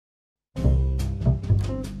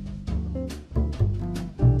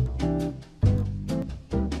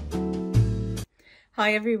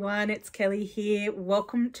Hi everyone, it's Kelly here.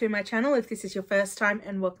 Welcome to my channel if this is your first time,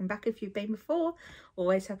 and welcome back if you've been before.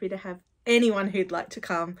 Always happy to have anyone who'd like to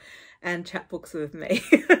come and chat books with me.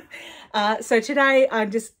 So today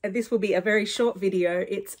this will be a very short video.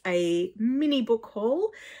 It's a mini book haul.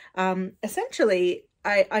 Essentially,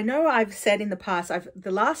 I know I've said in the past, the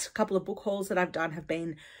last couple of book hauls that I've done have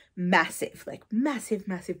been massive, like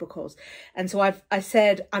massive book hauls, and so I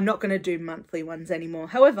said I'm not going to do monthly ones anymore.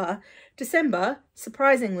 However, December,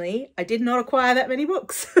 surprisingly, I did not acquire that many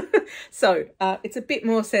books. So it's a bit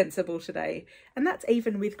more sensible today, and that's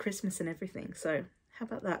even with Christmas and everything. So how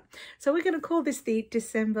about that? So we're going to call this the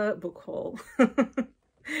December book haul.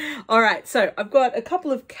 All right, so I've got a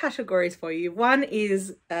couple of categories for you. One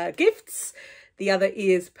is gifts. The other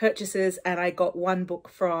is purchases, and I got one book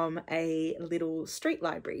from a little street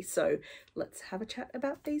library. So let's have a chat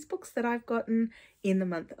about these books that I've gotten in the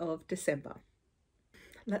month of December.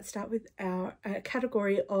 Let's start with our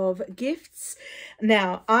category of gifts.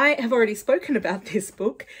 Now, I have already spoken about this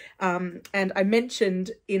book, and I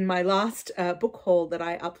mentioned in my last book haul that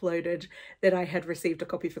I uploaded that I had received a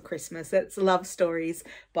copy for Christmas. That's Love Stories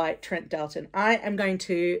by Trent Dalton.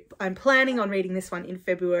 I'm planning on reading this one in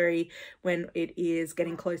February when it is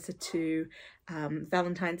getting closer to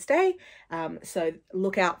Valentine's Day, so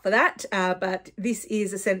look out for that. But this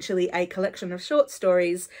is essentially a collection of short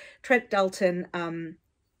stories. Trent Dalton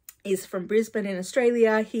is from Brisbane in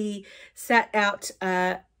Australia. He sat out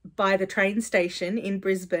by the train station in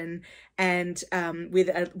Brisbane and with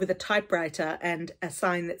a typewriter and a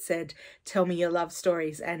sign that said, "Tell me your love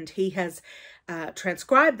stories," and he has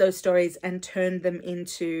transcribed those stories and turned them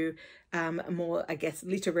into more, I guess,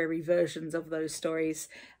 literary versions of those stories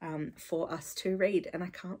for us to read, and I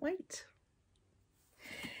can't wait.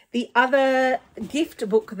 The other gift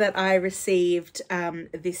book that I received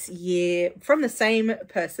this year from the same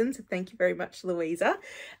person, so thank you very much, Louisa,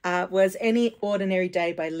 was Any Ordinary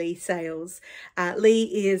Day by Leigh Sales.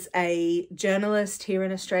 Leigh is a journalist here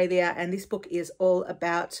in Australia, and this book is all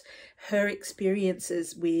about her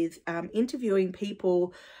experiences with interviewing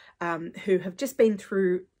people who have just been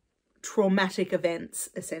through traumatic events,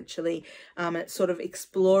 essentially. It's sort of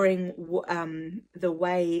exploring the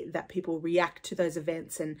way that people react to those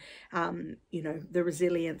events, and you know, the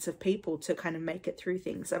resilience of people to kind of make it through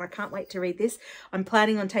things. And I can't wait to read this. I'm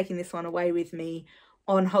planning on taking this one away with me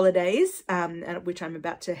on holidays, which I'm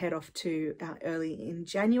about to head off to early in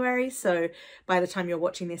January. So by the time you're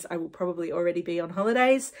watching this, I will probably already be on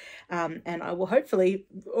holidays, and I will hopefully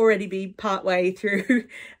already be partway through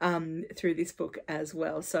through this book as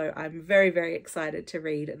well. So I'm very excited to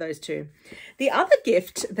read those two. The other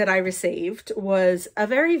gift that I received was a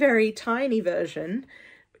very tiny version,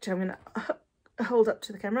 which I'm going to hold up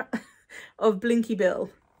to the camera, of Blinky Bill.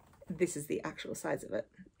 This is the actual size of it,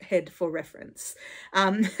 head for reference.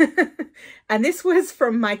 And this was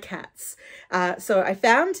from my cats. So I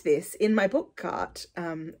found this in my book cart,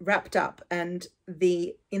 wrapped up, and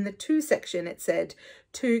in the to section it said,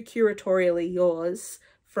 "To curatorially yours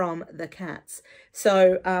from the cats."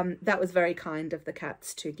 So that was very kind of the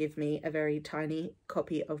cats to give me a very tiny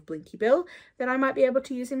copy of Blinky Bill that I might be able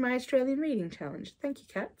to use in my Australian Reading Challenge. Thank you,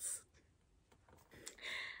 cats.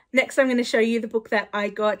 Next, I'm going to show you the book that I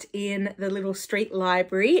got in the little street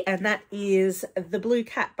library, and that is The Blue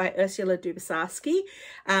Cat by Ursula Dubosarsky.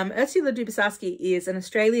 Ursula Dubosarsky is an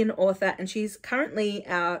Australian author, and she's currently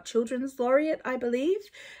our Children's Laureate, I believe,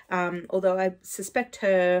 although I suspect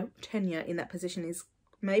her tenure in that position is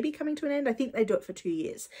maybe coming to an end. I think they do it for 2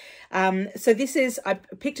 years. So this is, I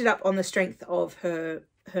picked it up on the strength of her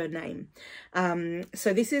name.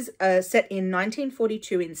 So this is set in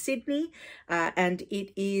 1942 in Sydney, and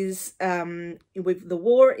it is the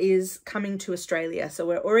war is coming to Australia. So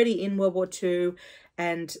we're already in World War II,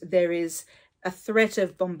 and there is a threat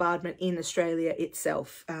of bombardment in Australia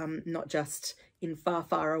itself, not just in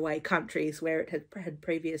far away countries where it had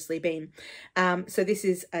previously been. So this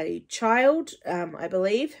is a child, I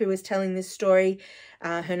believe, who is telling this story.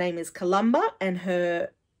 Her name is Columba, and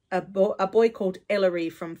a boy called Ellery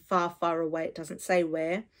from far away, it doesn't say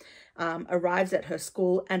where, arrives at her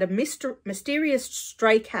school, and a mysterious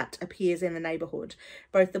stray cat appears in the neighbourhood.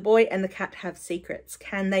 Both the boy and the cat have secrets.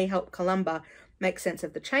 Can they help Columba make sense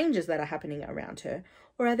of the changes that are happening around her,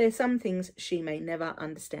 or are there some things she may never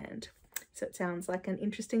understand? So it sounds like an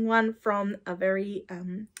interesting one from a very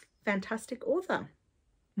fantastic author.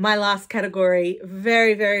 My last category,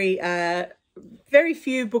 very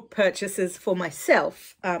few book purchases for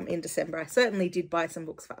myself in December. I certainly did buy some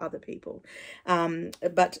books for other people.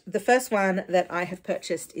 But the first one that I have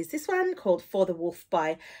purchased is this one called For the Wolf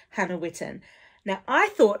by Hannah Witten. Now, I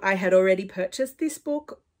thought I had already purchased this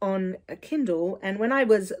book on a Kindle, and when I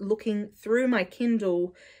was looking through my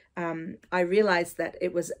Kindle, I realized that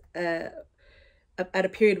it was at a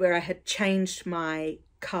period where I had changed my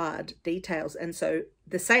card details, and so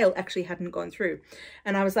the sale actually hadn't gone through.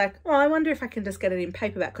 And I was like, oh, I wonder if I can just get it in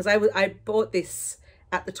paperback, because I bought this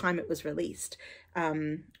at the time it was released,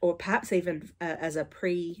 or perhaps even as a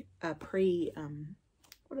pre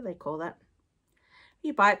what do they call that?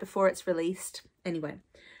 You buy it before it's released. Anyway,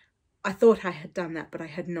 I thought I had done that, but I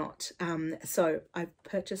had not. So I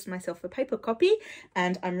purchased myself a paper copy,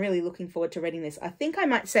 and I'm really looking forward to reading this. I think I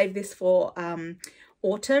might save this for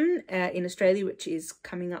autumn in Australia, which is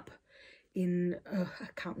coming up in, I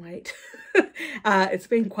can't wait. It's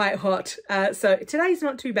been quite hot. So today's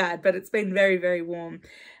not too bad, but it's been very, very warm.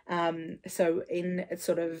 So in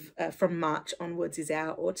sort of from March onwards is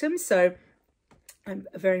our autumn. So I'm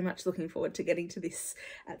very much looking forward to getting to this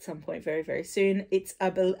at some point very, very soon. It's,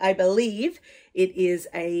 I believe it is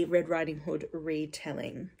a Red Riding Hood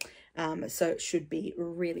retelling. So it should be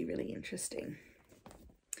really, really interesting.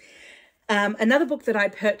 Another book that I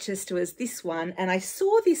purchased was this one, and I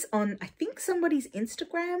saw this on, I think, somebody's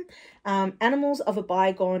Instagram, Animals of a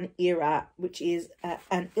Bygone Era, which is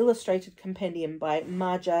an illustrated compendium by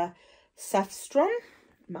Maja Säfström,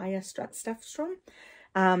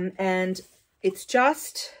 and it's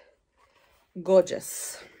just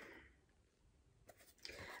gorgeous.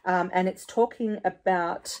 And it's talking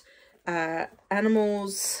about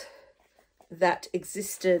animals that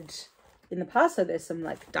existed in the past. So there's some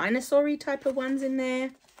like dinosaur-y type of ones in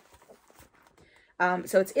there.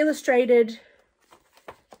 So it's illustrated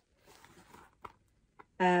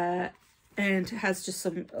and has just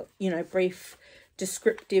some, you know, brief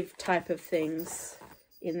descriptive type of things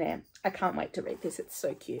in there. I can't wait to read this. It's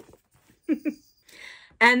so cute.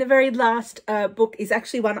 And the very last book is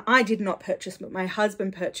actually one I did not purchase, but my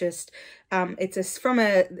husband purchased. It's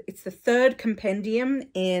the third compendium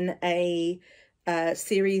in a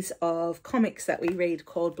series of comics that we read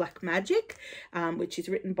called Black Magick, which is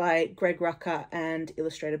written by Greg Rucka and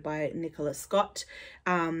illustrated by Nicola Scott.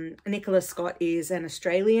 Nicola Scott is an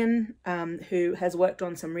Australian who has worked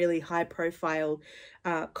on some really high-profile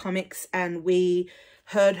comics, and we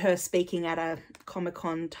heard her speaking at a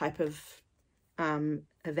Comic-Con type of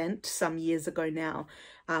event some years ago now.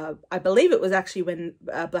 I believe it was actually when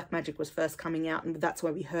Black Magick was first coming out, and that's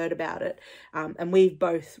where we heard about it. And we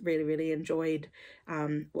both really, really enjoyed,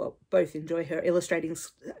 well, both enjoy her illustrating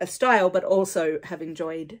style, but also have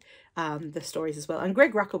enjoyed the stories as well. And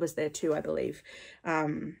Greg Rucka was there too, I believe.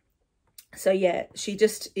 So yeah, she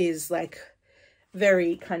just is like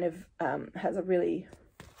very kind of, has a really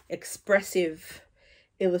expressive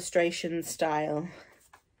illustration style.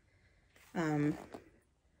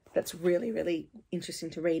 That's really, really interesting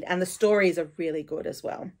to read, and the stories are really good as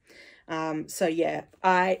well. So yeah,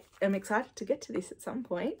 I am excited to get to this at some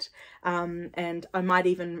point, and I might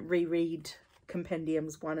even reread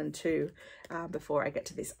compendiums 1 and 2 before I get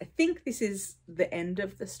to this. I think this is the end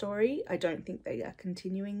of the story. I don't think they are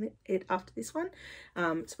continuing it after this one,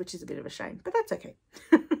 which is a bit of a shame, but that's okay.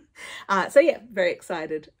 So yeah, very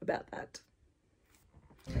excited about that.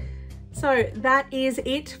 So that is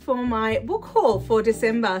it for my book haul for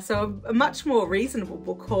December. So a much more reasonable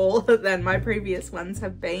book haul than my previous ones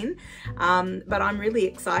have been. But I'm really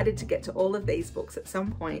excited to get to all of these books at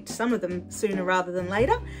some point. Some of them sooner rather than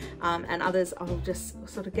later, and others I'll just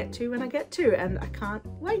sort of get to when I get to, and I can't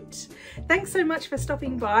wait. Thanks so much for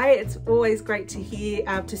stopping by. It's always great to hear,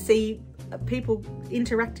 to see people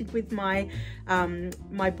interacting with my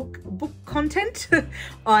my book content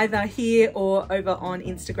either here or over on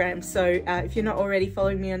Instagram. So if you're not already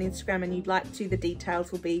following me on Instagram and you'd like to, the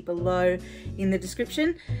details will be below in the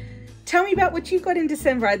description. Tell me about what you got in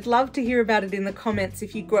December. I'd love to hear about it in the comments.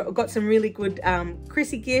 If you got some really good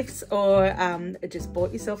Chrissy gifts, or just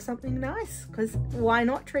bought yourself something nice, because why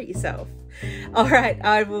not treat yourself? All right,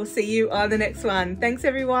 I will see you on the next one. Thanks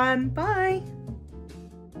everyone. Bye.